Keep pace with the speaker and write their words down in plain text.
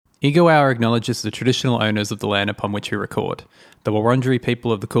Ego Hour acknowledges the traditional owners of the land upon which we record, the Wurundjeri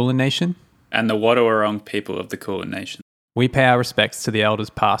people of the Kulin Nation, and the Wadawurrung people of the Kulin Nation. We pay our respects to the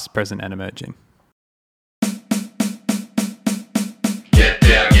elders past, present and emerging. Get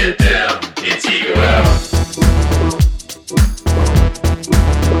down, it's Ego Hour.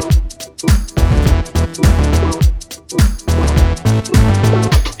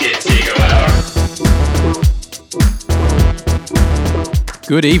 It's Ego Hour.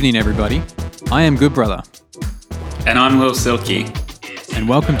 Good evening, everybody. I am Good Brother. And I'm Lil Silky. And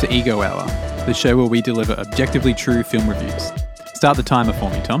welcome to Ego Hour, the show where we deliver objectively true film reviews. Start the timer for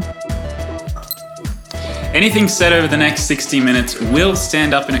me, Tom. Anything said over the next 60 minutes will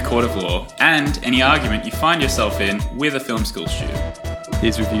stand up in a court of law, and any argument you find yourself in with a film school student.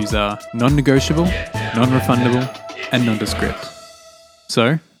 These reviews are non-negotiable, non-refundable, and nondescript.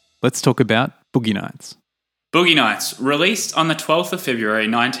 So, let's talk about Boogie Nights. Boogie Nights, released on the 12th of February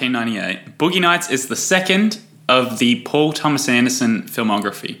 1998, Boogie Nights is the second of the Paul Thomas Anderson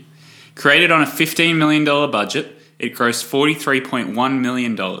filmography. Created on a $15 million budget, it grossed $43.1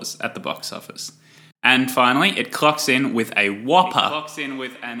 million at the box office. And finally, it clocks in with a whopper.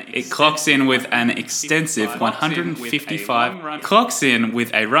 It clocks in with an extensive 155. Clocks in with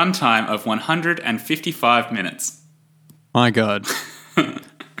a runtime of 155 minutes. My God.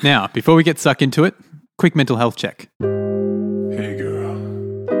 Now, before we get stuck into it, quick mental health check. Hey girl,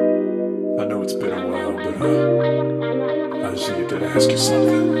 I know it's been a while, but I just need to ask you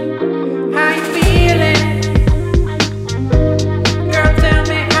something. How you feeling? Girl, tell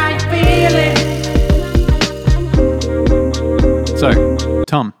me how you feeling? So,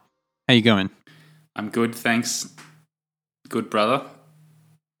 Tom, how you going? I'm good, thanks. Good brother.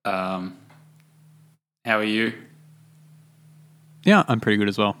 How are you? Yeah, I'm pretty good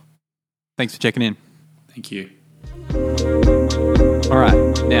as well. Thanks for checking in. Thank you. All right,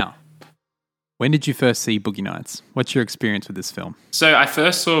 now, when did you first see Boogie Nights? What's your experience with this film? So I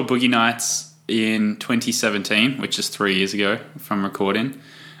first saw Boogie Nights in 2017, which is 3 years ago from recording.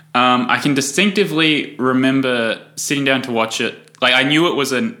 I can distinctively remember sitting down to watch it. Like, I knew it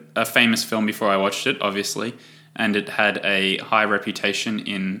was a famous film before I watched it, obviously, and it had a high reputation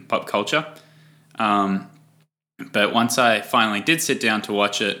in pop culture. But once I finally did sit down to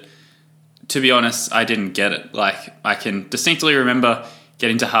watch it, to be honest, I didn't get it. Like, I can distinctly remember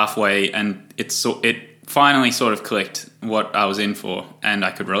getting to halfway and it finally sort of clicked what I was in for, and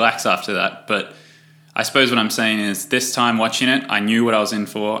I could relax after that. But I suppose what I'm saying is this time watching it, I knew what I was in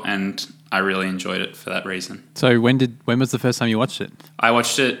for and I really enjoyed it for that reason. So when was the first time you watched it? I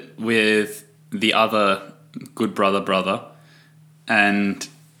watched it with the other Good Brother and...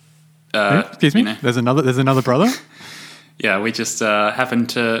 Excuse me? You know, There's another brother? yeah, we just happened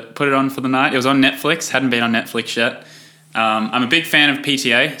to put it on for the night. It was on Netflix, hadn't been on Netflix yet. I'm a big fan of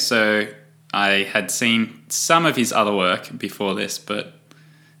PTA, so I had seen some of his other work before this, but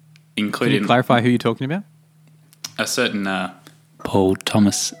including... Can you clarify who you're talking about? A certain Paul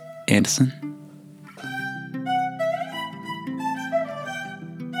Thomas Anderson.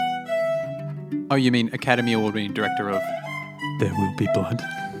 Oh, you mean Academy Award-winning director of There Will Be Blood?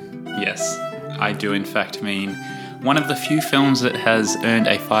 Yes, I do in fact mean one of the few films that has earned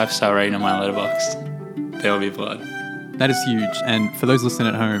a 5-star rating on my Letterboxd. There Will Be Blood. That is huge. And for those listening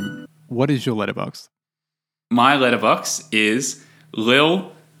at home, what is your letterbox? My Letterboxd is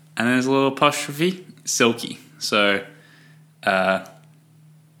Lil, and then there's a little apostrophe, Silky. So,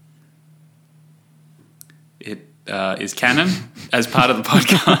 it is canon as part of the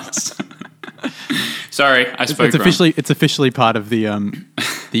podcast. Sorry, I spoke wrong. It's officially part of the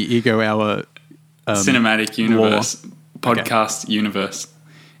Ego Hour cinematic universe, podcast universe.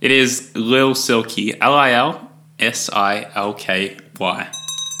 It is Lil Silky, Lilsilky.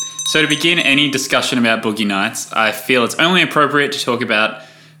 So to begin any discussion about Boogie Nights, I feel it's only appropriate to talk about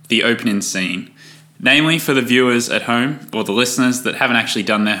the opening scene. Namely, for the viewers at home, or the listeners that haven't actually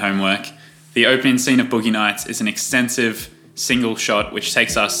done their homework, the opening scene of Boogie Nights is an extensive single shot which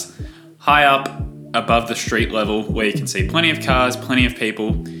takes us high up above the street level where you can see plenty of cars, plenty of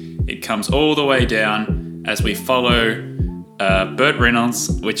people. It comes all the way down as we follow Burt Reynolds,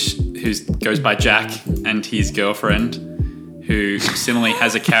 who goes by Jack, and his girlfriend, who similarly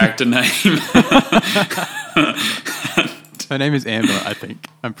has a character name. Her name is Amber, I think.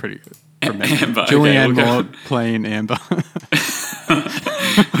 I'm pretty good. Amber. Julianne Okay, Moore playing Amber.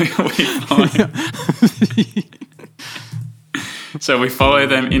 So we follow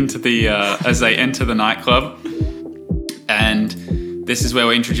them into the as they enter the nightclub, and this is where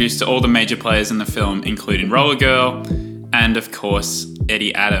we're introduced to all the major players in the film, including Roller Girl and, of course,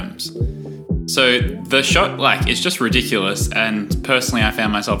 Eddie Adams. So the shot, like, it's just ridiculous. And personally, I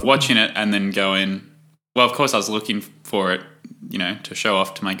found myself watching it and then going, well, of course I was looking for it, you know, to show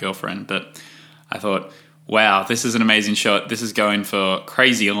off to my girlfriend. But I thought, wow, this is an amazing shot. This is going for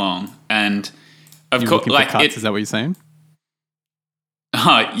crazy long. And of You're course, looking like, for cuts, is that what you're saying?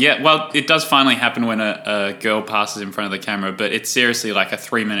 yeah, well, it does finally happen when a girl passes in front of the camera, but it's seriously like a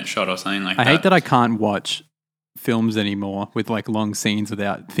 3-minute shot or something like I that. hate that I can't watch films anymore with like long scenes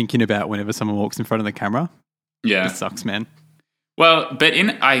without thinking about whenever someone walks in front of the camera. Yeah. It sucks, man. Well, but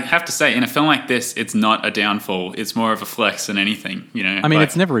I have to say, in a film like this, it's not a downfall. It's more of a flex than anything, you know? I mean, like,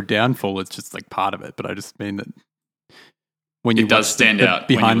 it's never a downfall. It's just like part of it. But I just mean that when you It does watch stand the out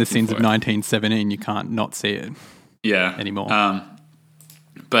when behind you're the scenes of looking for it. 1917, you can't not see it yeah. anymore.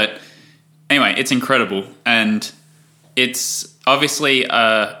 But anyway, it's incredible. And it's obviously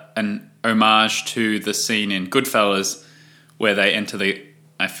an homage to the scene in Goodfellas where they enter the,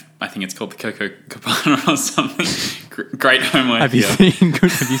 I think it's called the Coco Cabana or something. Great homework. Have you here. seen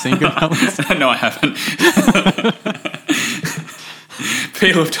Goodfellas? No, I haven't.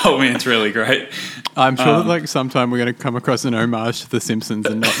 People have told me it's really great. I'm sure that like sometime we're going to come across an homage to The Simpsons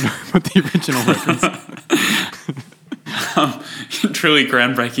and not know what the original reference is. Truly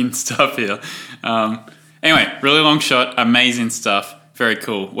groundbreaking stuff here. Anyway, really long shot, amazing stuff, very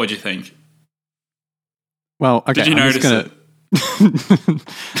cool. What'd you think? Well, okay, Did you I'm just notice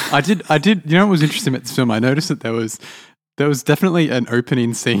I did. You know what was interesting about this film? I noticed that there was definitely an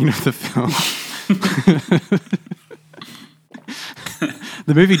opening scene of the film.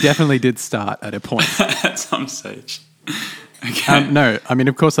 The movie definitely did start at a point. At some stage. Okay. No, I mean,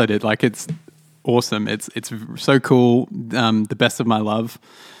 of course I did. Like, it's awesome. It's so cool. The Best of My Love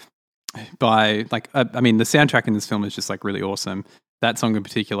by like, I mean, the soundtrack in this film is just like really awesome. That song in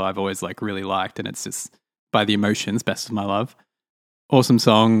particular, I've always like really liked, and it's just by The Emotions, Best of My Love. Awesome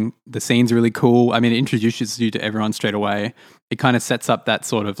song. The scene's really cool. I mean, it introduces you to everyone straight away. It kind of sets up that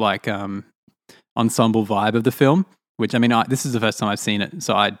sort of like ensemble vibe of the film, which I mean, this is the first time I've seen it,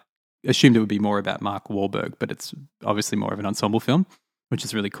 so I assumed it would be more about Mark Wahlberg, but it's obviously more of an ensemble film, which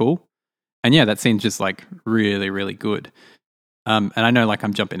is really cool. And yeah, that scene's just like really, really good. And I know like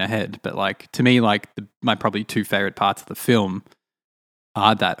I'm jumping ahead, but like to me, like my probably two favorite parts of the film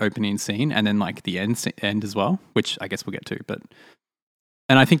are that opening scene and then like the end as well, which I guess we'll get to. But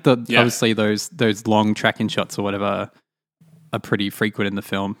and I think that obviously those long tracking shots or whatever are pretty frequent in the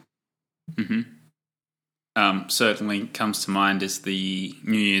film. Mm-hmm. Certainly comes to mind is the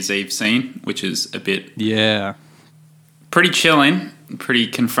New Year's Eve scene, which is a bit pretty chilling, pretty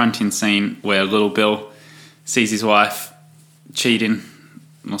confronting scene where little Bill sees his wife cheating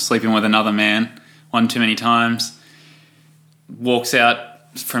or sleeping with another man one too many times, walks out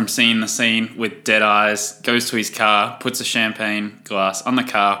from seeing the scene with dead eyes, goes to his car, puts a champagne glass on the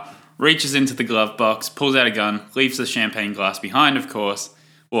car, reaches into the glove box, pulls out a gun, leaves the champagne glass behind, of course,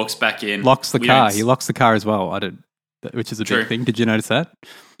 walks back in. Locks the car. He locks the car as well. Which is a big thing. Did you notice that?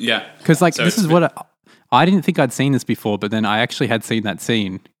 Yeah. Because like this is what I didn't think I'd seen this before, but then I actually had seen that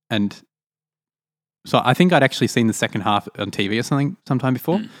scene, and so I think I'd actually seen the second half on TV or something sometime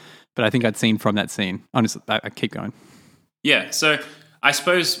before, but I think I'd seen from that scene. Honestly, I keep going. Yeah. So I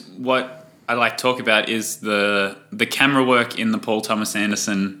suppose what I'd like to talk about is the camera work in the Paul Thomas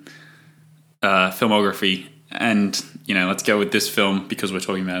Anderson filmography. And, you know, let's go with this film because we're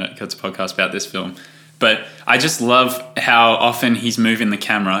talking about it, because it's a podcast about this film. But I just love how often he's moving the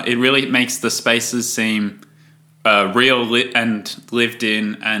camera. It really makes the spaces seem real and lived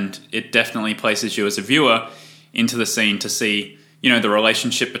in, and it definitely places you as a viewer into the scene to see, you know, the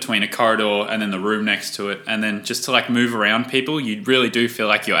relationship between a corridor and then the room next to it. And then just to like move around people, you really do feel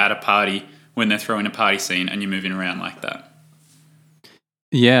like you're at a party when they're throwing a party scene and you're moving around like that.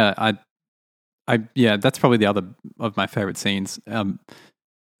 Yeah, yeah, that's probably the other of my favorite scenes.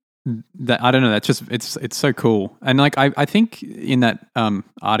 That I don't know. That's just it's so cool. And like I think in that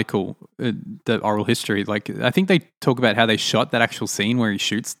article, the oral history, like I think they talk about how they shot that actual scene where he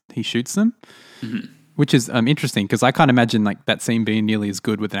shoots them, which is interesting because I can't imagine like that scene being nearly as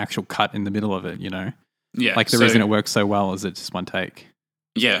good with an actual cut in the middle of it. You know, Yeah. like the reason it works so well is it's just one take.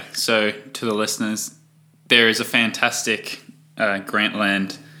 Yeah. So to the listeners, there is a fantastic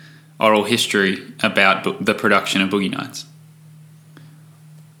Grantland oral history about the production of Boogie Nights.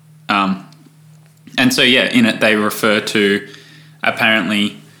 And so, yeah, in it they refer to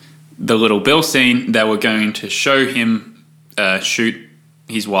apparently the Little Bill scene. They were going to show him shoot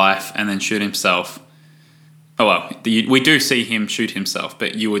his wife and then shoot himself. Oh, well, we do see him shoot himself,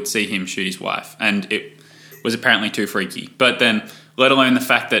 but you would see him shoot his wife. And it was apparently too freaky. But then, let alone the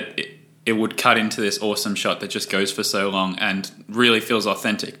fact that it would cut into this awesome shot that just goes for so long and really feels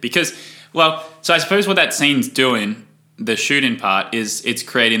authentic. Because Well, so I suppose what that scene's doing, the shooting part, is it's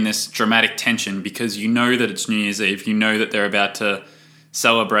creating this dramatic tension because you know that it's New Year's Eve. You know that they're about to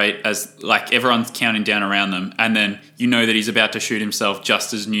celebrate as, like, everyone's counting down around them. And then you know that he's about to shoot himself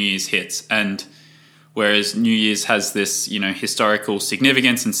just as New Year's hits. And whereas New Year's has this, you know, historical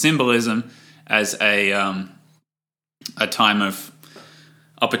significance and symbolism as a time of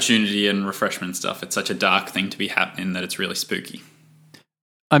opportunity and refreshment and stuff. It's such a dark thing to be happening that it's really spooky.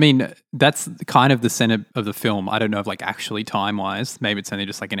 I mean, that's kind of the center of the film. I don't know if, like, actually time-wise, maybe it's only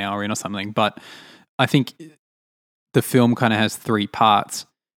just like an hour in or something, but I think the film kind of has three parts.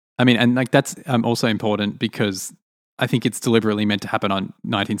 I mean, and like that's also important because I think it's deliberately meant to happen on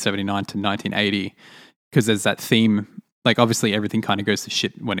 1979 to 1980 because there's that theme. Like, obviously everything kind of goes to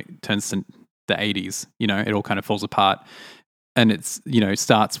shit when it turns to the 80s, you know, it all kind of falls apart. And it's, you know,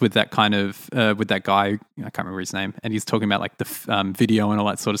 starts with that kind of, with that guy, I can't remember his name, and he's talking about like the video and all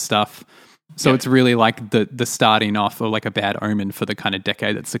that sort of stuff. So it's really like the starting off or like a bad omen for the kind of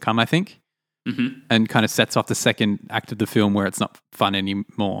decade that's to come, I think. Mm-hmm. And kind of sets off the second act of the film where it's not fun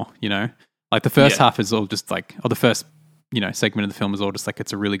anymore, you know? Like the first half is all just like, or the first, you know, segment of the film is all just like,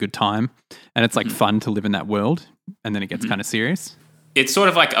 it's a really good time. And it's like fun to live in that world. And then it gets kind of serious. It's sort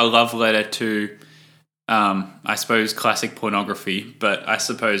of like a love letter to, I suppose, classic pornography, but I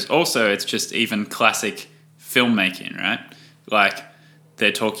suppose also it's just even classic filmmaking, right? Like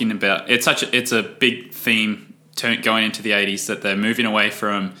they're talking about, it's a big theme going into the 80s that they're moving away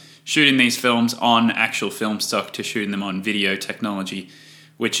from shooting these films on actual film stock to shooting them on video technology,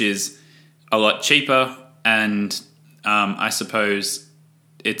 which is a lot cheaper, and I suppose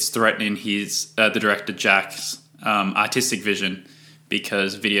it's threatening the director Jack's artistic vision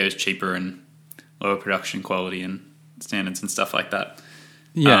because video is cheaper and lower production quality and standards and stuff like that.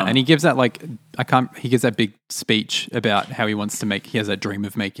 Yeah, and he gives that he gives that big speech about how he has that dream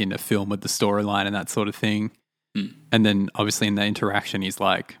of making a film with the storyline and that sort of thing. Mm. And then obviously in the interaction, he's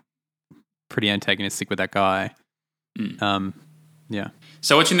like pretty antagonistic with that guy. Mm. Yeah.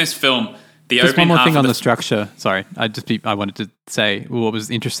 So watching this film, just one more thing on the structure. Sorry, I wanted to say what was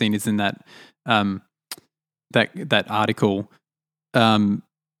interesting is in that that article.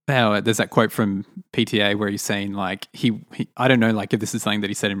 How there's that quote from PTA where he's saying like he I don't know like if this is something that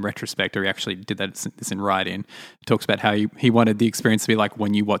he said in retrospect or he actually did this in writing. He talks about how he wanted the experience to be like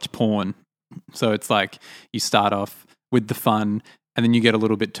when you watch porn. So it's like you start off with the fun and then you get a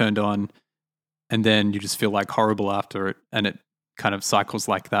little bit turned on and then you just feel like horrible after it, and it kind of cycles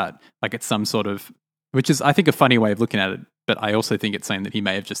like that. Like it's some sort of, which is I think a funny way of looking at it, but I also think it's something that he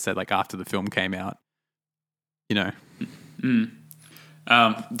may have just said like after the film came out, you know. Mm.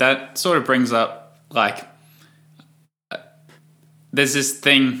 That sort of brings up, like, there's this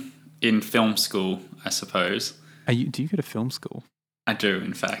thing in film school, I suppose. Do you go to film school? I do,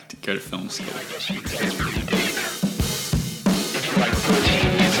 in fact, go to film school.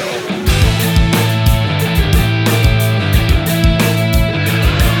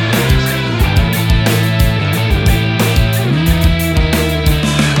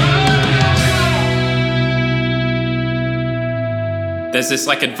 There's this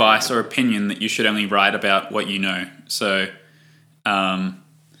like advice or opinion that you should only write about what you know. So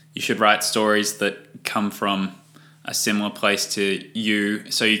you should write stories that come from a similar place to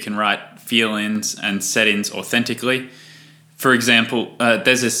you, so you can write feelings and settings authentically. For example,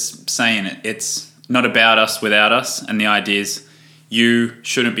 there's this saying, it's not about us without us, and the idea is you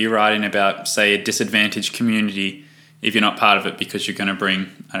shouldn't be writing about, say, a disadvantaged community if you're not part of it, because you're going to bring,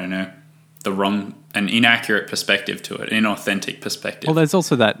 I don't know, an inaccurate perspective to it, an inauthentic perspective. Well, there's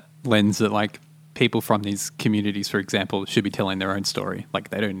also that lens that like people from these communities, for example, should be telling their own story. Like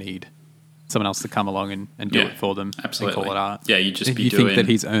they don't need someone else to come along and do it for them. Absolutely. And call it art. Yeah, you just you think that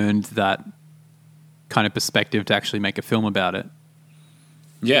he's earned that kind of perspective to actually make a film about it.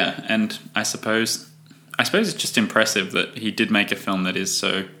 Yeah, and I suppose it's just impressive that he did make a film that is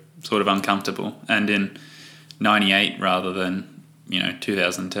so sort of uncomfortable, and in 98 rather than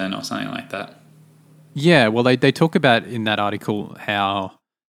 2010 or something like that. Yeah, well, they talk about in that article how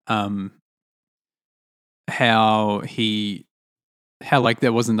like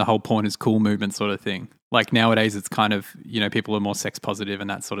there wasn't the whole porn is cool movement sort of thing. Like nowadays it's kind of, people are more sex positive and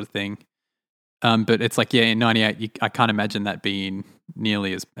that sort of thing. But it's like, yeah, in 98, I can't imagine that being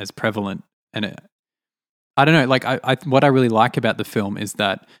nearly as prevalent. And I don't know, like what I really like about the film is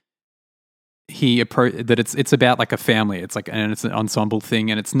that it's about like a family. It's like, and it's an ensemble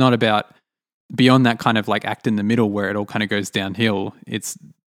thing, and it's not about beyond that kind of like act in the middle where it all kind of goes downhill. It's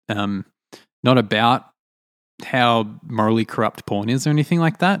not about how morally corrupt porn is or anything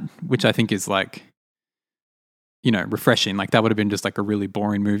like that, which I think is like, refreshing. Like that would have been just like a really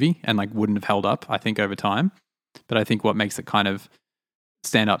boring movie and like wouldn't have held up, I think, over time. But I think what makes it kind of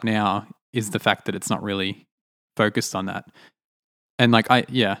stand up now is the fact that it's not really focused on that. And like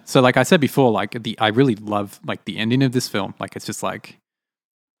so like I said before, like I really love like the ending of this film. Like it's just like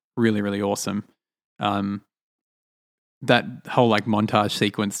really, really awesome. That whole like montage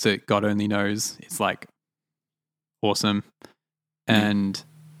sequence to God Only Knows is like awesome. And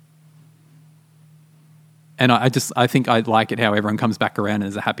I think I like it how everyone comes back around and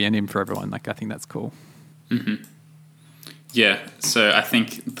there's a happy ending for everyone. Like I think that's cool. Mm-hmm. Yeah, so I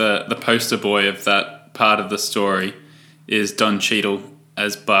think the poster boy of that part of the story is Don Cheadle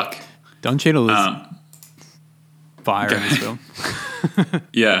as Buck. Don Cheadle is fire in this film.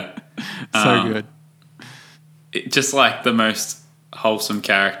 Yeah. So good. Just like the most wholesome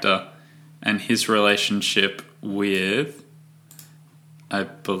character, and his relationship with, I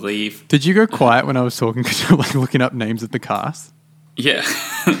believe... Did you go quiet when I was talking because you're like looking up names of the cast? Yeah.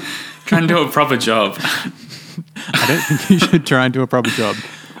 Trying to do a proper job. I don't think you should try and do a proper job.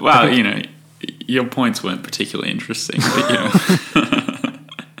 Well, your points weren't particularly interesting, but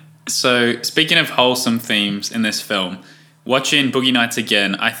So, speaking of wholesome themes in this film, watching Boogie Nights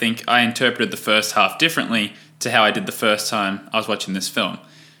again, I think I interpreted the first half differently to how I did the first time I was watching this film.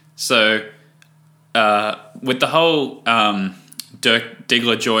 So, with the whole Dirk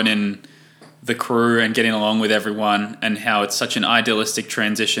Diggler joining the crew and getting along with everyone and how it's such an idealistic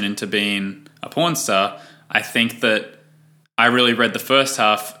transition into being a porn star, I think that I really read the first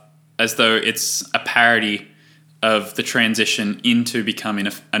half as though it's a parody of the transition into becoming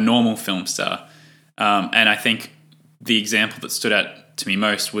a normal film star. And I think the example that stood out to me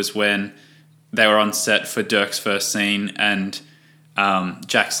most was when they were on set for Dirk's first scene and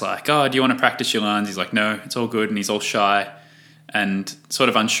Jack's like, oh, do you want to practice your lines? He's like, no, it's all good. And he's all shy and sort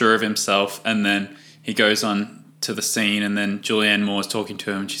of unsure of himself. And then he goes on to the scene and then Julianne Moore's talking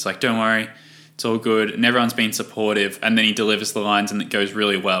to him and she's like, don't worry, it's all good. And everyone's been supportive. And then he delivers the lines and it goes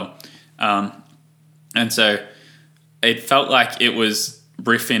really well. And so it felt like it was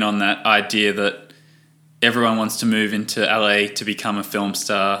riffing on that idea that everyone wants to move into LA to become a film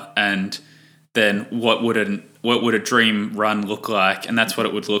star, and then what would a dream run look like? And that's what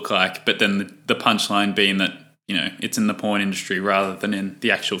it would look like. But then the punchline being that, it's in the porn industry rather than in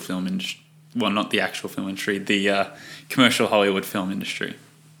the actual film industry. Well, not the actual film industry, the commercial Hollywood film industry.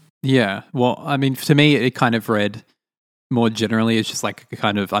 Yeah. Well, I mean, to me, it kind of read more generally as just like a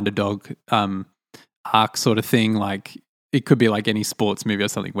kind of underdog arc sort of thing. Like it could be like any sports movie or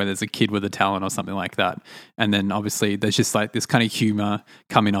something where there's a kid with a talent or something like that. And then obviously there's just like this kind of humor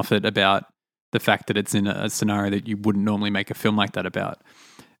coming off it about the fact that it's in a scenario that you wouldn't normally make a film like that about.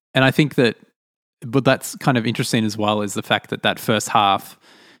 And I think but that's kind of interesting as well, is the fact that first half,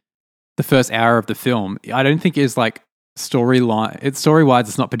 the first hour of the film, I don't think is like story-wise, it's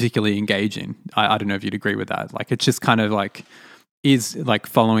not particularly engaging. I don't know if you'd agree with that. Like it's just kind of like is like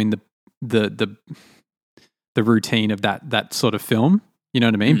following the routine of that sort of film. You know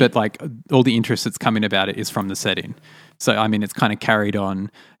what I mean? Mm-hmm. But like all the interest that's coming about it is from the setting. So I mean, it's kind of carried on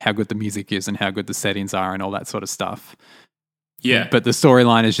how good the music is and how good the settings are and all that sort of stuff. Yeah. But the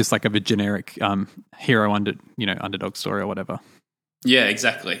storyline is just like of a generic hero underdog story or whatever. Yeah,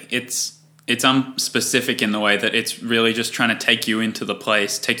 exactly. It's unspecific in the way that it's really just trying to take you into the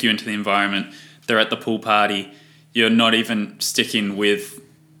place, take you into the environment. They're at the pool party. You're not even sticking with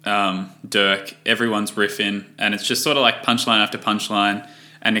Dirk. Everyone's riffing, and it's just sort of like punchline after punchline,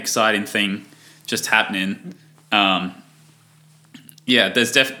 an exciting thing just happening.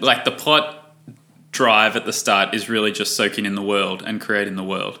 There's definitely like the plot drive at the start is really just soaking in the world and creating the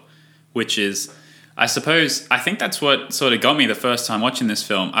world, which is, I think that's what sort of got me the first time watching this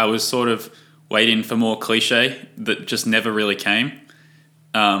film. I was sort of waiting for more cliche that just never really came.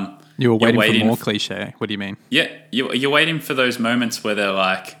 You were waiting for more cliche. What do you mean? Yeah, you're waiting for those moments where they're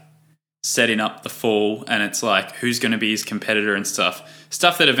like setting up the fall, and it's like who's going to be his competitor and stuff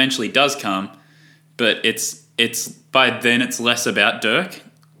that eventually does come, but it's by then it's less about Dirk.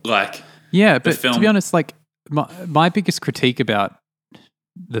 Like but to be honest, like my biggest critique about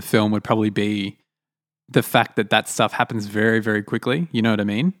the film would probably be the fact that stuff happens very, very quickly. You know what I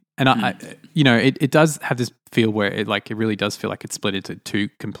mean? And it does have this feel where it really does feel like it's split into two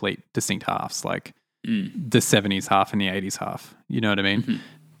complete distinct halves, like the 70s half and the 80s half. You know what I mean? Mm-hmm.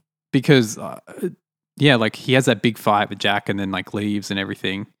 Because like he has that big fight with Jack and then like leaves and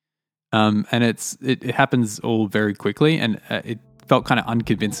everything. And it happens all very quickly, and it felt kind of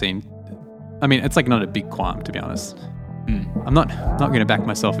unconvincing. I mean, it's like not a big qualm, to be honest. I'm not going to back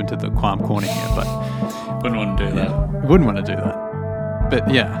myself into the qualm corner here, but wouldn't want to do that. Wouldn't want to do that.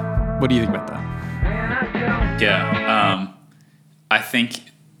 But yeah, what do you think about that? Yeah. I think.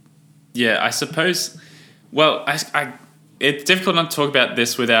 Yeah, I suppose. Well, it's difficult not to talk about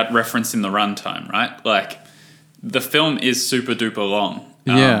this without referencing the runtime, right? Like, the film is super duper long.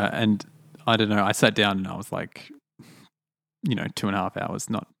 Yeah, and I don't know. I sat down and I was like, 2.5 hours.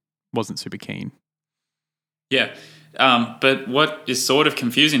 Wasn't super keen. Yeah. But what is sort of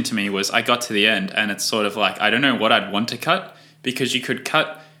confusing to me was I got to the end and it's sort of like, I don't know what I'd want to cut, because you could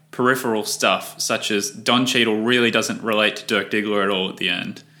cut peripheral stuff such as Don Cheadle really doesn't relate to Dirk Diggler at all at the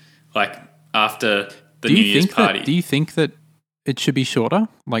end. Like, after the New Year's party. Do you think that it should be shorter?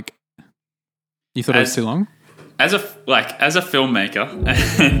 Like, you thought it was too long? As a filmmaker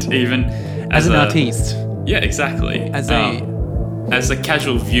and even As an artiste. Yeah, exactly. As a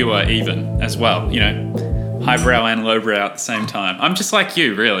casual viewer even as well, highbrow and lowbrow at the same time. I'm just like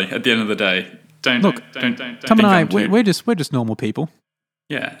you, really, at the end of the day. Don't Tom and I, we're just normal people.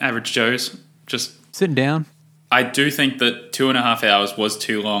 Yeah, average Joes, just sitting down. I do think that 2.5 hours was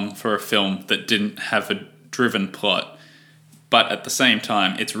too long for a film that didn't have a driven plot. But at the same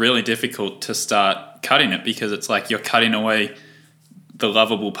time, it's really difficult to start cutting it, because it's like you're cutting away the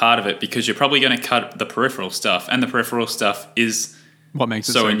lovable part of it, because you're probably going to cut the peripheral stuff, and the peripheral stuff is what makes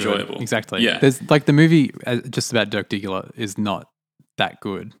it so good. enjoyable. Exactly. Yeah. There's like the movie just about Dirk Diggler is not that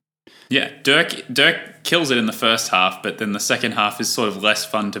good. Yeah, Dirk kills it in the first half, but then the second half is sort of less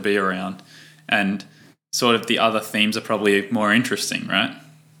fun to be around, and sort of the other themes are probably more interesting, right?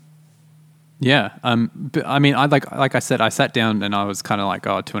 Yeah. But I mean, like I said, I sat down and I was kind of like,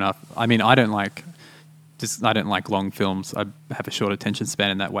 2.5. I mean, I don't like long films. I have a short attention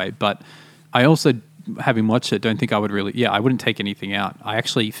span in that way. But I also, having watched it, don't think I would really. Yeah, I wouldn't take anything out. I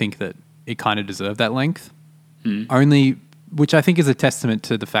actually think that it kind of deserved that length. Only, which I think is a testament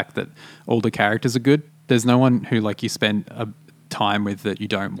to the fact that all the characters are good. There's no one who like you spend a time with that you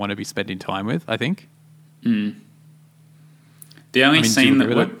don't want to be spending time with, I think. The only scene that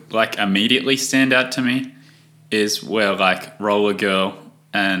would like immediately stand out to me is where like Roller Girl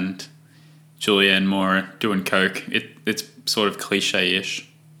and Julianne Moore are doing coke. It's sort of cliche-ish.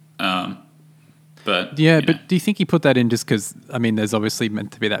 But yeah, but do you think he put that in just because, I mean, there's obviously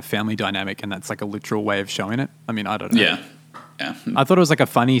meant to be that family dynamic and that's like a literal way of showing it? I mean, I don't know. Yeah. I thought it was like a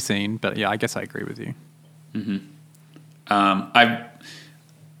funny scene, but yeah, I guess I agree with you.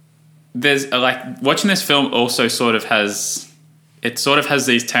 There's like watching this film also sort of has these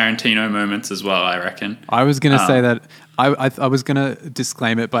Tarantino moments as well, I reckon. I was going to say that I was going to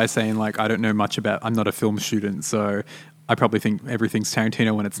disclaim it by saying like I don't know much about. I'm not a film student, so I probably think everything's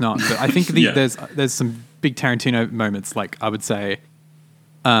Tarantino when it's not. But I think there's some big Tarantino moments. Like I would say,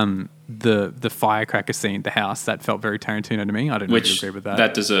 the firecracker scene, the house, that felt very Tarantino to me. I don't know if you agree with that.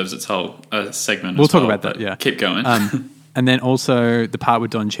 That deserves its whole segment. We'll talk about that. Yeah, keep going. And then also the part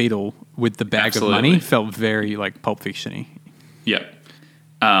with Don Cheadle with the bag of money felt very like Pulp Fiction-y. Yeah.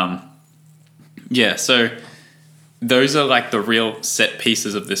 Yeah, so those are like the real set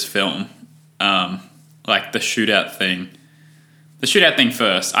pieces of this film. Like the shootout thing. The shootout thing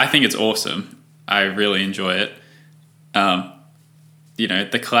first, I think it's awesome. I really enjoy it.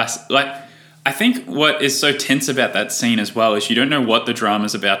 The class, like, I think what is so tense about that scene as well is you don't know what the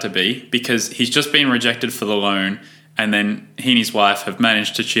drama's about to be, because he's just been rejected for the loan, and then he and his wife have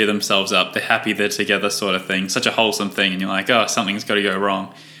managed to cheer themselves up. They're happy they're together, sort of thing. Such a wholesome thing. And you're like, oh, something's got to go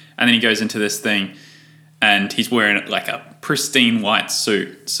wrong. And then he goes into this thing and he's wearing like a pristine white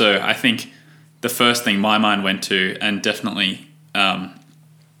suit. So I think the first thing my mind went to, and definitely who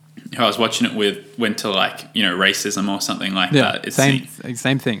I was watching it with, went to like, racism or something like that. It's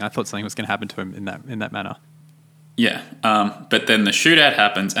same thing. I thought something was going to happen to him in that manner. Yeah. But then the shootout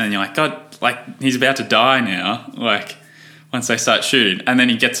happens and you're like, God, like he's about to die now. Like once they start shooting, and then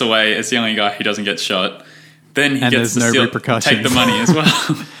he gets away as the only guy who doesn't get shot. Then he gets to still take the money as well.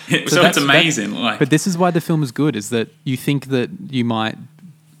 so it's amazing. But this is why the film is good, is that you think that you might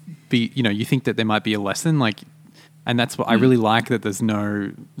be, you think that there might be a lesson, like, and that's what I really like, that there's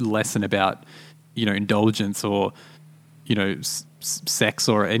no lesson about, indulgence or, sex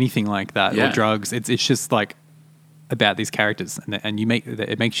or anything like that, or drugs. It's just like about these characters, and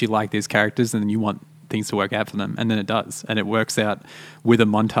it makes you like these characters, and then you want things to work out for them, and then it does, and it works out with a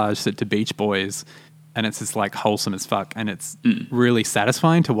montage set to Beach Boys, and it's just like wholesome as fuck, and it's really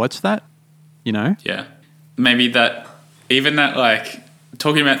satisfying to watch that, Yeah, maybe that, even that, like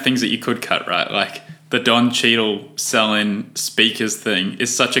talking about things that you could cut, right? Like the Don Cheadle selling speakers thing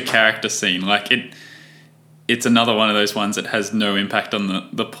is such a character scene. Like it's another one of those ones that has no impact on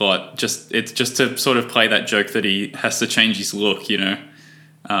the plot. It's just to sort of play that joke that he has to change his look,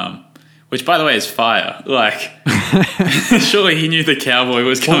 which by the way is fire. Like, surely he knew the cowboy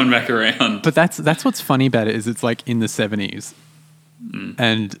was coming back around. But that's what's funny about it is it's like in the 70s.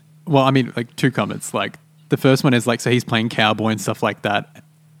 And, well, I mean, like two comments. Like the first one is like, so he's playing cowboy and stuff like that.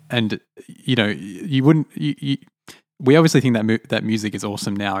 And, you know, you wouldn't, we obviously think that that music is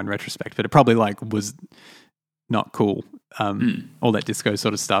awesome now in retrospect, but it probably like was not cool. All that disco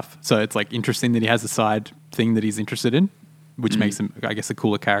sort of stuff. So it's like interesting that he has a side thing that he's interested in, which makes him, I guess, a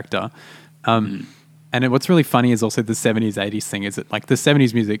cooler character. And what's really funny is also the 70s, 80s thing is that like the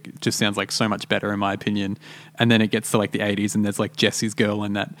 70s music just sounds like so much better in my opinion. And then it gets to like the 80s and there's like Jesse's Girl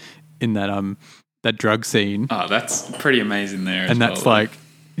in that drug scene. Oh, that's pretty amazing there. And that's like,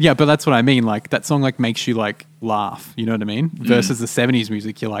 yeah, but that's what I mean. Like that song like makes you like laugh, you know what I mean? Versus the 70s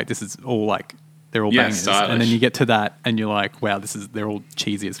music, you're like, this is all like, they're all bangers. Stylish. And then you get to that and you're like, wow, they're all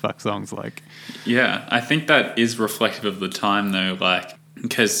cheesy as fuck songs. Like, yeah, I think that is reflective of the time though, like,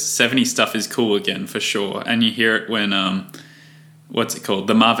 because 70s stuff is cool again for sure. And you hear it when, what's it called?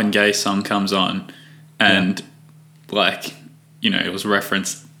 The Marvin Gaye song comes on and like, you know, it was ripped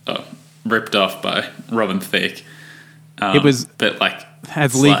off by Robin Thicke. it was, but like,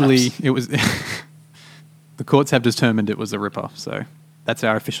 as legally, it was, the courts have determined it was a rip-off. So that's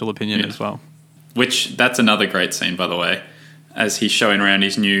our official opinion as well. Which, that's another great scene, by the way, as he's showing around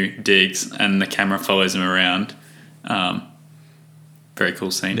his new digs and the camera follows him around. Very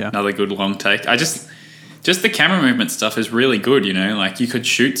cool scene. Yeah. Another good long take. Just the camera movement stuff is really good, you know? Like, you could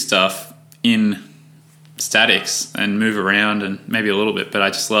shoot stuff in statics and move around and maybe a little bit, but I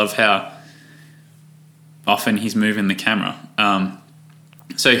just love how often he's moving the camera.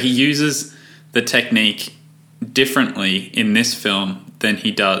 So he uses the technique differently in this film than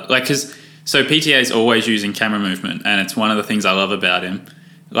he does. Like, so PTA is always using camera movement, and it's one of the things I love about him.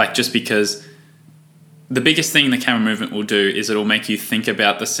 Like, just because the biggest thing the camera movement will do is it'll make you think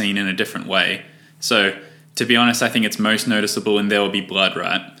about the scene in a different way. So, to be honest, I think it's most noticeable in There Will Be Blood,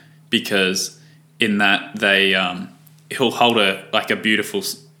 right? Because in that he'll hold a beautiful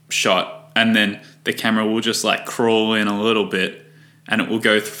shot, and then the camera will just like crawl in a little bit, and it will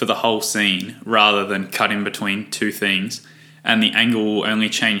go for the whole scene rather than cut in between two things. And the angle will only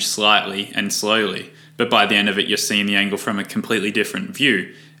change slightly and slowly, but by the end of it, you're seeing the angle from a completely different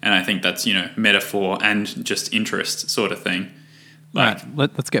view. And I think that's, you know, metaphor and just interest sort of thing. Like,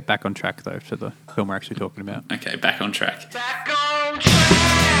 right, let's get back on track though to the film we're actually talking about. Okay, back on track. Back on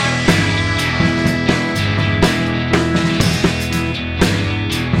track.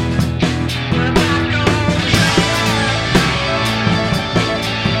 We're back on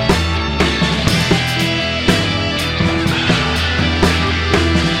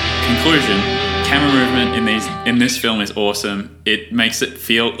Conclusion: camera movement in this film is awesome. It makes it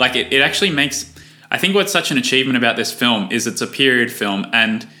feel like it actually makes. I think what's such an achievement about this film is it's a period film,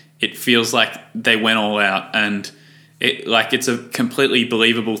 and it feels like they went all out, and it's a completely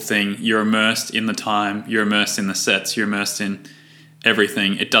believable thing. You're immersed in the time, you're immersed in the sets, you're immersed in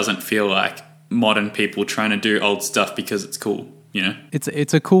everything. It doesn't feel like modern people trying to do old stuff because it's cool. You know,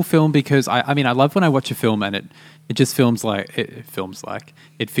 it's a cool film because I mean I love when I watch a film and it just feels like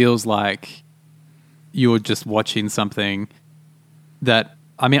you're just watching something that,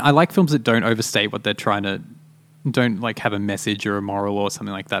 I mean, I like films that don't overstate what they're trying to, don't like have a message or a moral or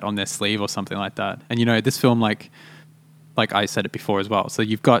something like that on their sleeve or something like that. And you know, this film, like I said it before as well. So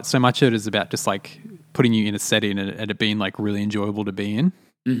you've got so much of it is about just like putting you in a setting and it being like really enjoyable to be in.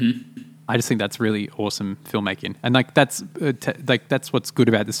 Mm-hmm. I just think that's really awesome filmmaking, and like that's what's good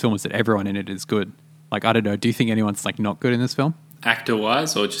about this film is that everyone in it is good. Like, I don't know, do you think anyone's like not good in this film? actor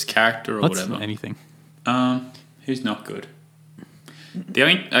wise or just character or whatever. Anything. Who's not good? The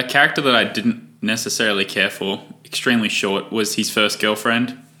only character that I didn't necessarily care for, extremely short, was his first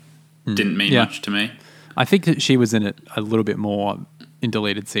girlfriend. Didn't mean much to me. I think that she was in it a little bit more in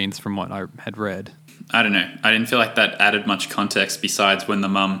deleted scenes from what I had read. I don't know. I didn't feel like that added much context besides when the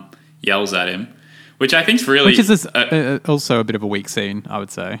mum yells at him, which I think's really... Which is also a bit of a weak scene, I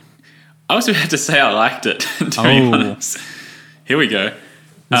would say. I was about to say I liked it, to be honest. Here we go.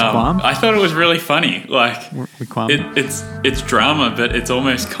 I thought it was really funny. Like, it's drama, but it's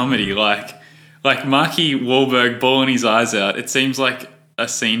almost comedy. Like Marky Wahlberg bawling his eyes out. It seems like a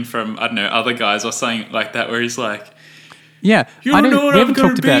scene from, I don't know, Other Guys or something like that, where he's like, yeah, you don't know what I'm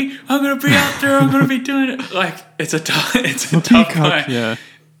going to be. I'm going to be out there. I'm going to be doing it. Like, it's a tough guy. Yeah.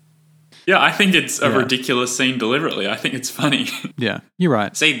 Yeah, I think it's a ridiculous scene deliberately. I think it's funny. Yeah, you're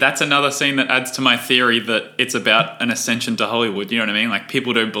right. See, that's another scene that adds to my theory that it's about an ascension to Hollywood. You know what I mean? Like,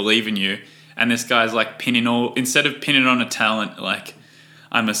 people don't believe in you. And this guy's like instead of pinning on a talent, like,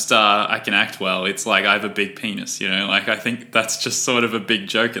 I'm a star, I can act well. It's like I have a big penis, you know? Like I think that's just sort of a big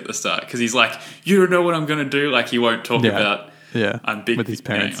joke at the start because he's like, you don't know what I'm going to do. Like he won't talk about I'm big with his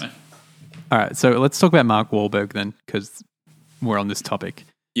parents. Anyway. All right, so let's talk about Mark Wahlberg then because we're on this topic.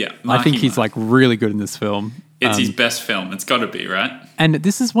 Yeah. I think he's like really good in this film. It's his best film. It's got to be, right? And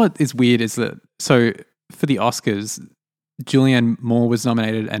this is what is weird is that, so for the Oscars, Julianne Moore was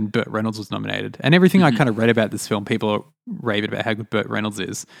nominated and Burt Reynolds was nominated. And everything I kind of read about this film, people are raving about how good Burt Reynolds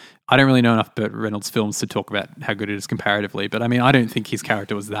is. I don't really know enough Burt Reynolds films to talk about how good it is comparatively, but I mean, I don't think his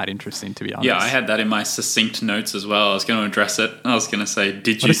character was that interesting, to be honest. Yeah, I had that in my succinct notes as well. I was going to address it. I was going to say,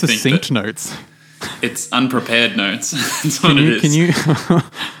 did What you are think succinct that notes? it's unprepared notes? That's what it is. Can you?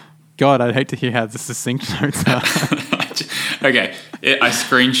 God, I'd hate to hear how the succinct notes are. Okay, I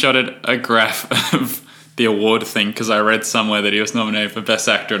screenshotted a graph of the award thing because I read somewhere that he was nominated for Best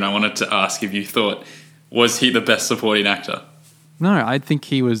Actor, and I wanted to ask if you thought, was he the best supporting actor? No, I think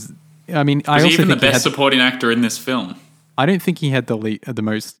he was. I mean, I Was he also even the think he best had, supporting actor in this film? I don't think he had the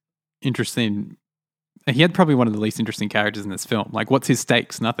most interesting. He had probably one of the least interesting characters in this film. Like, what's his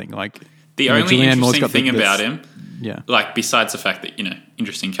stakes? Nothing. Like The you know, only Julianne Moore's interesting got thing this- about him, yeah, like besides the fact that, you know,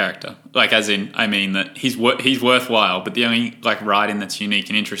 interesting character, like as in, I mean that he's worthwhile, but the only like writing that's unique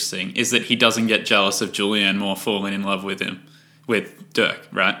and interesting is that he doesn't get jealous of Julianne Moore falling in love with him, with Dirk,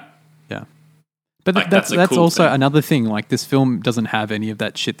 right? yeah. But Like, that's that's a cool also thing. another thing. Like, this film doesn't have any of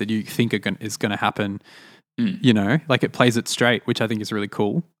that shit that you think is going to happen. You know, like it plays it straight, which I think is really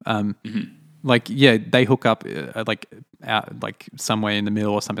cool. Like, yeah, they hook up like somewhere in the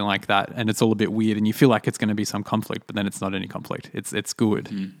middle or something like that, and it's all a bit weird, and you feel like it's going to be some conflict, but then it's not any conflict. It's good.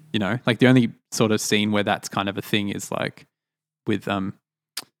 You know, like the only sort of scene where that's kind of a thing is like with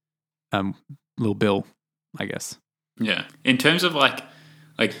Lil Bill, I guess. Yeah. In terms of like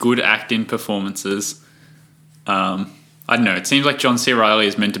good acting performances, I don't know. It seems like John C. Reilly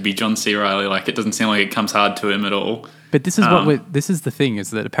is meant to be John C. Reilly. Like it doesn't seem like it comes hard to him at all. But this is this is the thing,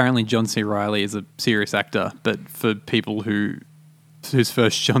 is that apparently John C. Reilly is a serious actor, but for people whose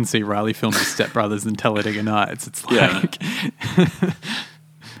first John C. Reilly film is Step Brothers and Talladega Nights, it's like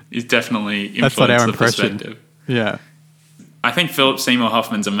He's definitely That's not influenced our the impression. perspective. yeah. I think Philip Seymour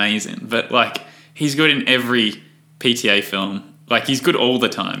Hoffman's amazing, but like he's good in every PTA film. Like he's good all the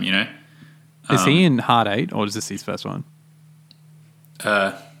time, you know. Is he in Hard Eight, or is this his first one?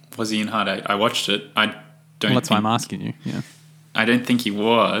 Was he in Hard Eight? I watched it. I don't. Well, that's why think, I'm asking you. Yeah. I don't think he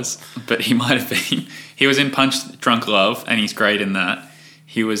was, but he might have been. He was in Punch Drunk Love, and he's great in that.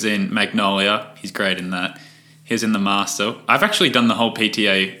 He was in Magnolia. He's great in that. He was in The Master. I've actually done the whole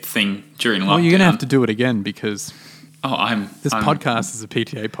PTA thing during lockdown. Well, you're gonna have to do it again because I'm podcast is a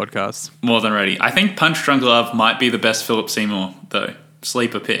PTA podcast. more than ready. I think Punch Drunk Love might be the best Philip Seymour though.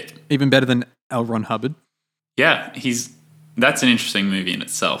 Sleeper pick. Even better than L. Ron Hubbard. Yeah, that's an interesting movie in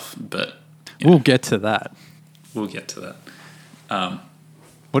itself, but We'll get to that. we'll get to that.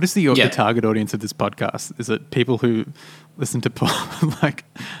 What is the Yeah. target audience of this podcast? Is it people who listen to like?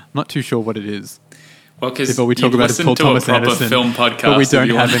 I'm not too sure what it is. Well, because But we talk about is Paul Thomas Anderson, film podcast, but we if don't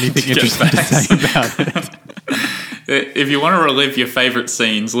you have want anything to get interesting to back. say about it. If you want to relive your favorite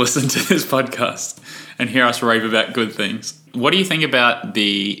scenes, listen to this podcast and hear us rave about good things. What do you think about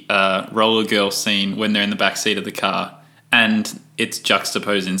the roller girl scene when they're in the back seat of the car and its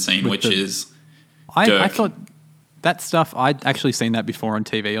juxtaposing scene, With which the- is I Dirk. thought that stuff. I'd actually seen that before on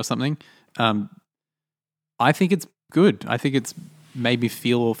TV or something. I think it's good. I think it's made me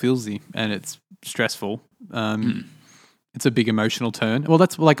feel all feelsy, and it's stressful. It's a big emotional turn. Well,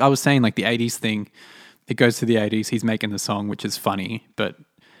 that's like I was saying, like the 80s thing. It goes to the 80s. He's making the song, which is funny, but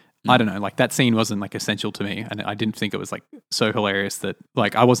I don't know. Like that scene wasn't like essential to me, and I didn't think it was like so hilarious that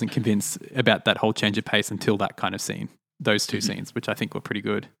like I wasn't convinced about that whole change of pace until that kind of scene. Those two scenes, which I think were pretty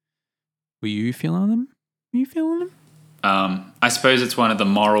good. Were you feeling them? Were you feeling them? I suppose it's one of the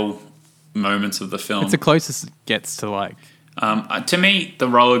moral moments of the film. It's the closest it gets to like. To me, the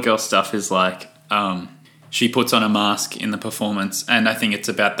roller girl stuff is like she puts on a mask in the performance, and I think it's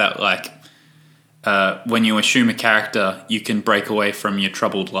about that like when you assume a character, you can break away from your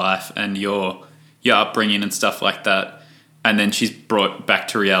troubled life and your upbringing and stuff like that, and then she's brought back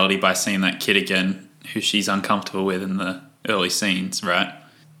to reality by seeing that kid again, who she's uncomfortable with in the early scenes, right?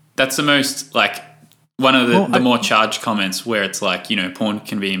 That's the most like one of the more charged comments where it's like, you know, porn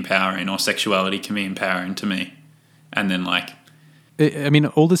can be empowering or sexuality can be empowering to me. And then like, I mean,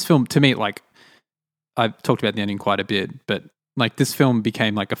 all this film to me, like I've talked about the ending quite a bit, but like this film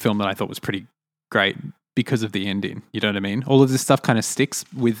became like a film that I thought was pretty great because of the ending. You know what I mean? All of this stuff kind of sticks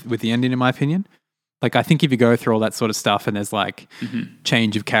with the ending, in my opinion. Like I think if you go through all that sort of stuff and there's like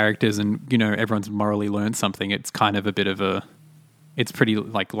change of characters and, you know, everyone's morally learned something, it's kind of a bit of a it's pretty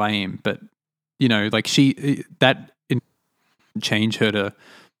like lame. But you know, like that change her to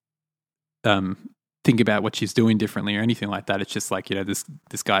think about what she's doing differently or anything like that. It's just like, you know, this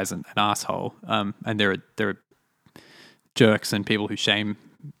guy's an asshole, and there are jerks and people who shame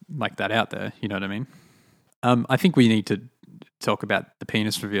like that out there. You know what I mean? I think we need to talk about the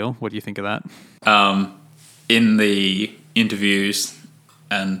penis reveal. What do you think of that? In the interviews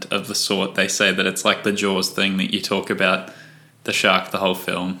and of the sort, they say that it's like the Jaws thing that you talk about the shark the whole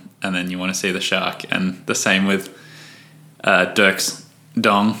film, and then you want to see the shark. And the same with Dirk's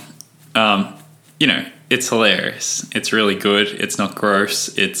dong. You know, it's hilarious. It's really good. It's not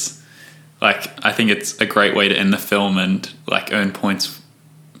gross. It's like, I think it's a great way to end the film and like earn points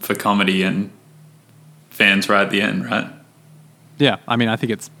for comedy and fans right at the end, right? Yeah, I mean, I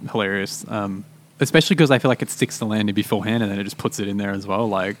think it's hilarious, especially because I feel like it sticks the landing beforehand and then it just puts it in there as well.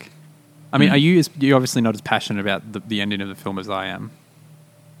 Like, I mean, you're obviously not as passionate about the ending of the film as I am.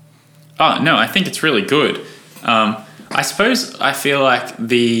 Oh, no, I think it's really good. I suppose I feel like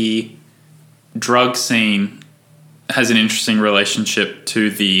the drug scene has an interesting relationship to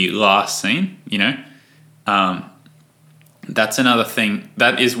the last scene, you know? That's another thing.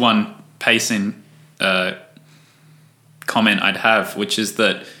 That is one pacing comment I'd have, which is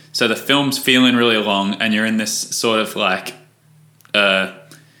that, so the film's feeling really long and you're in this sort of like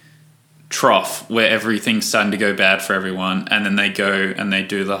trough where everything's starting to go bad for everyone, and then they go and they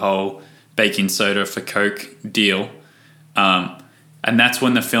do the whole baking soda for Coke deal. And that's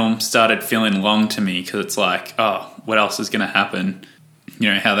when the film started feeling long to me, because it's like, oh, what else is going to happen?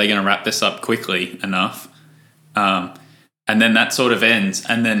 You know, how are they going to wrap this up quickly enough? And then that sort of ends,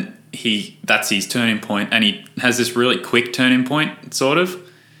 and then that's his turning point, and he has this really quick turning point, sort of,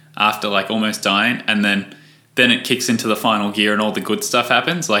 after like almost dying, and then it kicks into the final gear and all the good stuff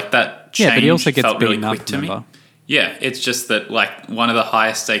happens. Like that change but he also gets felt really beaten up, quick to me. remember? Yeah, it's just that like one of the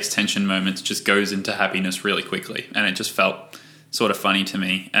highest stakes tension moments just goes into happiness really quickly, and it just felt sort of funny to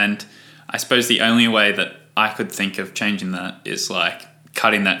me. And I suppose the only way that I could think of changing that is like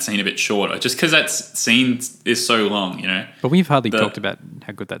cutting that scene a bit shorter, just because that scene is so long, you know. But we've hardly talked about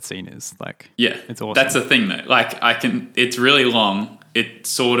how good that scene is. Like, yeah, it's awesome. That's the thing, though. Like, it's really long. It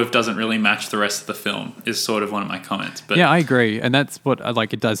sort of doesn't really match the rest of the film, is sort of one of my comments. But yeah, I agree, and that's what I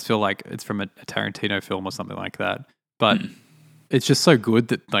like. It does feel like it's from a Tarantino film or something like that. But it's just so good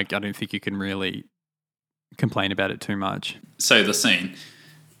that like I don't think you can really complain about it too much. So the scene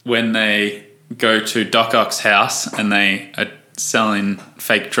when they go to Doc Ock's house and they are selling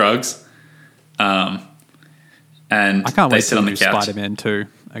fake drugs, and I can't they wait sit to on the do couch. Spider-Man 2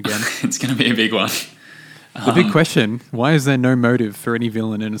 again. It's going to be a big one. The big question: why is there no motive for any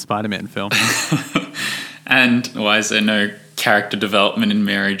villain in a Spider-Man film? And why is there no character development in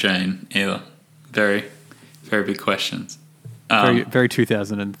Mary Jane either? Very, very big questions. Very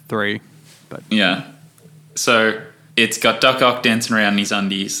 2003, but yeah. So it's got Doc Ock dancing around in his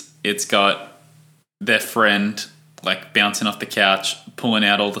undies. It's got their friend like bouncing off the couch, pulling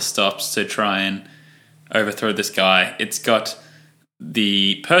out all the stops to try and overthrow this guy. It's got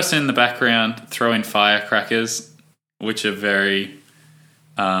the person in the background throwing firecrackers, which are very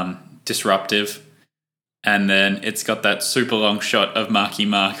disruptive. And then it's got that super long shot of Marky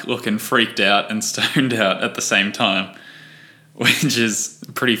Mark looking freaked out and stoned out at the same time, which is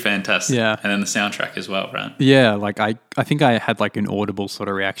pretty fantastic. Yeah. And then the soundtrack as well, right? yeah, like I think I had like an audible sort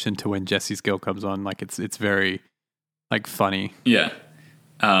of reaction to when Jesse's Girl comes on. Like it's very like funny. Yeah.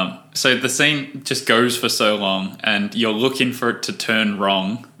 So the scene just goes for so long and you're looking for it to turn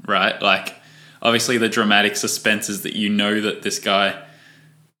wrong, right? Like obviously the dramatic suspense is that you know that this guy,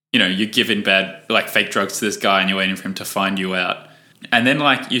 you know, you're giving bad, like fake drugs to this guy and you're waiting for him to find you out. And then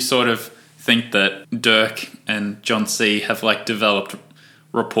like you sort of think that Dirk and John C. have like developed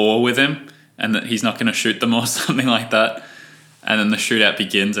rapport with him and that he's not going to shoot them or something like that. And then the shootout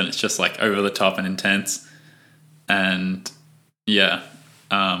begins and it's just like over the top and intense. And yeah,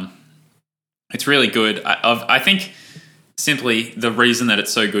 it's really good. I think simply the reason that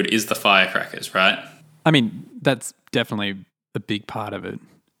it's so good is the firecrackers, right? I mean, that's definitely a big part of it.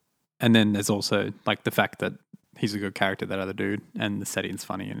 And then there's also like the fact that he's a good character, that other dude, and the setting's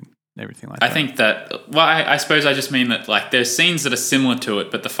funny and everything like that. I think that, well, I suppose I just mean that like there's scenes that are similar to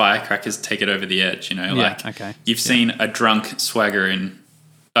it, but the firecrackers take it over the edge, you know? Yeah, Like okay. you've seen a drunk swagger in,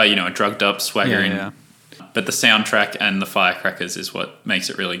 you know, a drugged up swagger in. Yeah. But the soundtrack and the firecrackers is what makes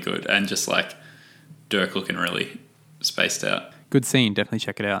it really good. And just like Dirk looking really spaced out. Good scene. Definitely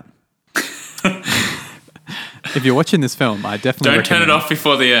check it out. If you're watching this film, I definitely Don't turn it recommend- off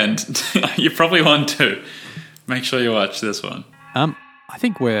before the end. You probably want to. Make sure you watch this one. I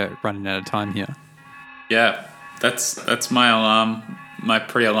think we're running out of time here. Yeah. That's my alarm, my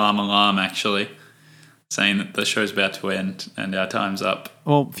pre-alarm actually, saying that the show's about to end and our time's up.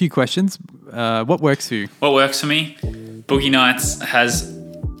 Well, a few questions. What works for you? What works for me? Boogie Nights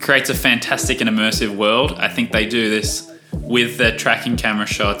creates a fantastic and immersive world. I think they do this with their tracking camera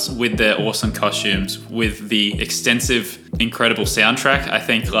shots, with their awesome costumes, with the extensive, incredible soundtrack. I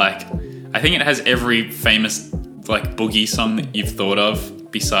think it has every famous like boogie song that you've thought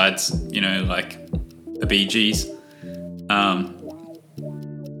of, besides like the Bee Gees.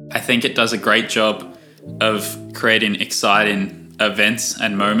 I think it does a great job of creating exciting events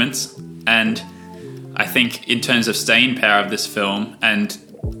and moments, and I think in terms of staying power of this film and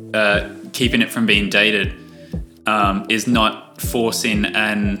keeping it from being dated, is not forcing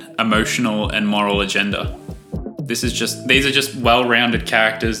an emotional and moral agenda. These are just well-rounded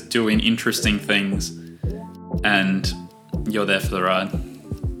characters doing interesting things, and you're there for the ride.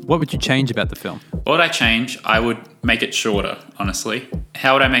 What would you change about the film? What would I change? I would make it shorter, honestly.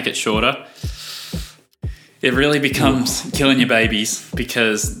 How would I make it shorter? It really becomes killing your babies,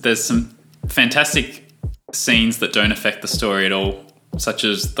 because there's some fantastic scenes that don't affect the story at all, such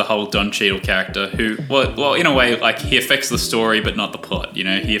as the whole Don Cheadle character, who, well, in a way, like, he affects the story but not the plot.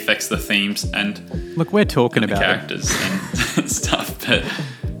 He affects the themes and Look, we're talking the about characters and stuff. But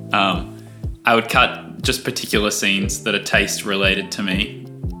I would cut just particular scenes that are taste related to me,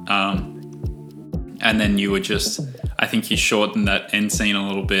 and then you would I think you shorten that end scene a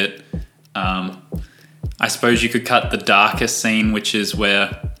little bit. I suppose you could cut the darkest scene, which is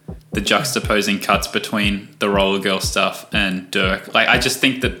where the juxtaposing cuts between the roller girl stuff and Dirk. Like, I just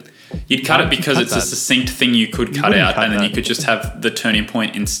think that you'd cut it because it's a succinct thing you could cut out, and then you could just have the turning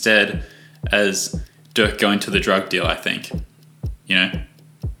point instead as Dirk going to the drug deal, I think.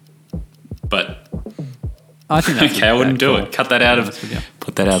 But I think that's okay, I wouldn't do it. Cut that out of.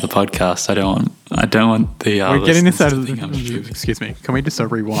 Put that out of the podcast. I don't want the. We're getting this out of listeners to think I'm stupid. Excuse me. Can we just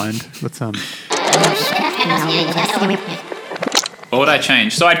rewind? Let's What would I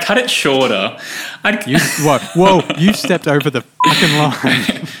change? So I'd cut it shorter. What? Whoa! You stepped over the fucking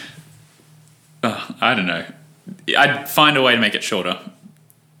line. I don't know. I'd find a way to make it shorter,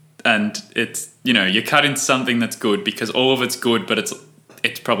 and it's you're cutting something that's good because all of it's good, but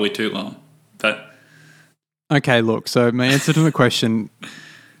it's probably too long. But okay, look. So my answer to the question,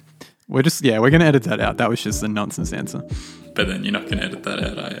 we're going to edit that out. That was just a nonsense answer. But then you're not going to edit that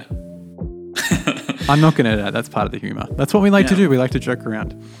out, are you? I'm not going to edit that. That's part of the humor. That's what we like to do. We like to joke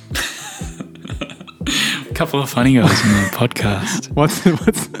around. A couple of funny guys on the podcast. What's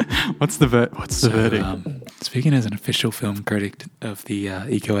the verdict? Speaking as an official film critic of the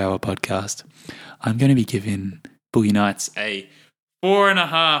Eco Hour podcast, I'm going to be giving Boogie Nights A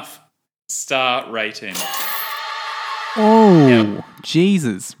 4.5 star rating. Oh, Yep.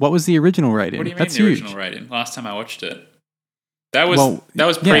 Jesus! What was the original rating? What do you mean That's the huge. original rating? Last time I watched it, that was yeah.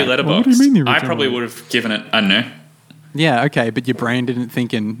 pre-Letterboxd. Well, what do you mean the I original probably rating? would have given it. I don't know. Yeah, okay, but your brain didn't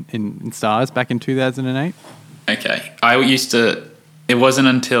think in stars back in 2008. Okay, I used to. It wasn't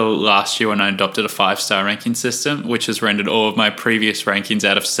until last year when I adopted a 5-star ranking system, which has rendered all of my previous rankings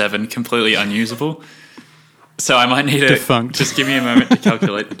out of 7 completely unusable. So I might need to Defunct. just give me a moment to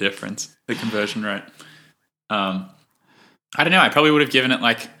calculate the difference, the conversion rate. I don't know. I probably would have given it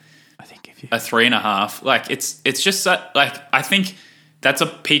like I think if you a 3.5. Like it's just that, like, I think that's a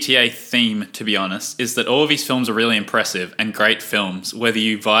PTA theme, to be honest, is that all of these films are really impressive and great films, whether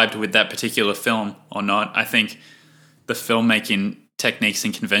you vibed with that particular film or not. I think the filmmaking techniques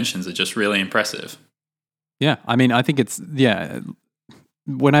and conventions are just really impressive. Yeah, I mean, I think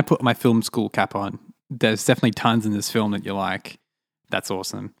when I put my film school cap on, there's definitely tons in this film that you're like, that's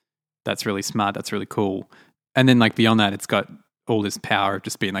awesome. That's really smart. That's really cool. And then like beyond that, it's got all this power of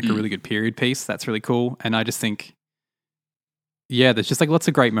just being like a really good period piece. That's really cool. And I just think, yeah, there's just like lots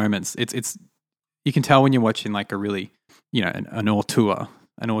of great moments. It's you can tell when you're watching like a really, an auteur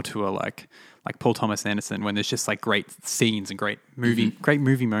like Paul Thomas Anderson, when there's just like great scenes and great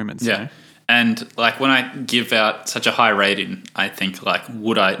movie moments. Yeah. And like when I give out such a high rating, I think like,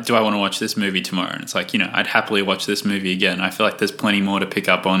 do I want to watch this movie tomorrow? And it's like, I'd happily watch this movie again. I feel like there's plenty more to pick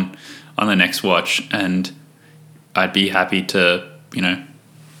up on the next watch, and I'd be happy to,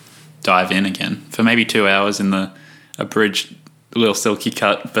 dive in again for maybe 2 hours in the abridged little silky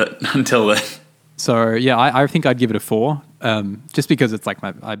cut, but until then. So yeah, I think I'd give it a 4, just because it's like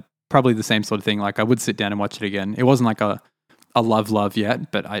I probably the same sort of thing. Like I would sit down and watch it again. It wasn't like a love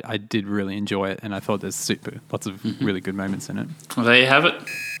yet, but I did really enjoy it, and I thought there's lots of really good moments in it. Well, there you have it.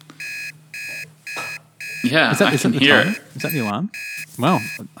 Yeah, I can the hear time? it. Is that the alarm? Well,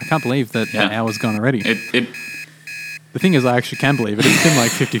 I can't believe that an hour's gone already. The thing is, I actually can believe it. It's been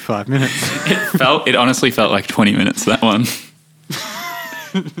like 55 minutes. It honestly felt like 20 minutes, that one.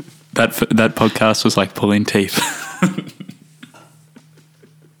 That podcast was like pulling teeth.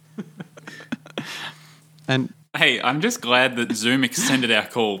 And Hey, I'm just glad that Zoom extended our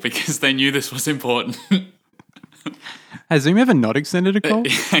call because they knew this was important. has Zoom ever not extended a call?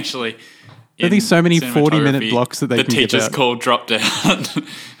 Actually, I think so many in 40-minute cinematography, blocks that they the can get teacher's out. call dropped out.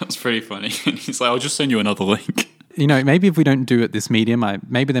 That was pretty funny. He's like, "I'll just send you another link." You know, maybe if we don't do it this medium,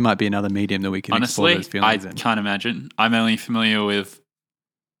 maybe there might be another medium that we can Honestly, explore I those feelings in. can't imagine. I'm only familiar with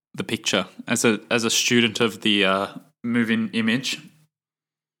the picture as a student of the moving image.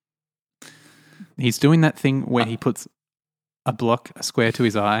 He's doing that thing where he puts a square to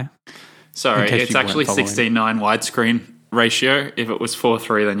his eye. Sorry, In case it's you weren't actually following. 16:9 widescreen ratio. If it was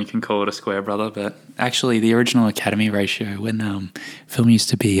 4:3, then you can call it a square, brother. But Actually, the original Academy ratio, when film used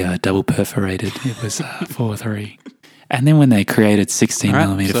to be double perforated, it was 4:3. And then when they created 16 Alright,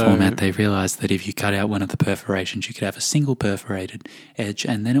 millimeter so- format, they realized that if you cut out one of the perforations, you could have a single perforated edge,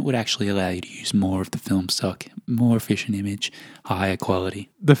 and then it would actually allow you to use more of the film stock, more efficient image, higher quality.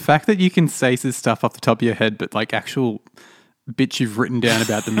 The fact that you can say this stuff off the top of your head, but like actual bits you've written down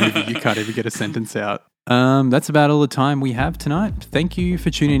about the movie, you can't even get a sentence out. That's about all the time we have tonight. Thank you for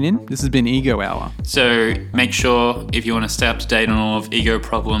tuning in. This has been Ego Hour. so make sure if you want to stay up to date on all of Ego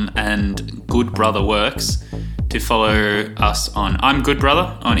Problem and Good Brother works, to follow us on I'm Good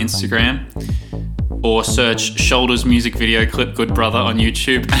Brother on Instagram, or search Shoulders music video clip Good Brother on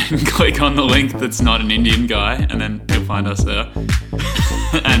YouTube and click on the link that's not an Indian guy, and then you'll find us there.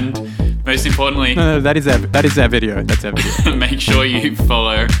 And most importantly, No, that is our video. That's our video. make sure you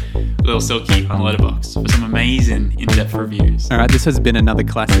follow Little Silky on Letterboxd for some amazing in-depth reviews. All right, this has been another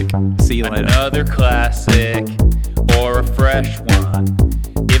classic. See you later. Another classic or a fresh one.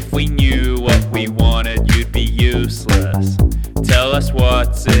 If we knew what we wanted, you'd be useless. Tell us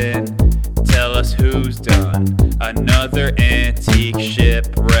what's in, tell us who's done. Another antique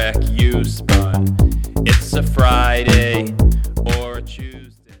shipwreck you spun. It's a Friday,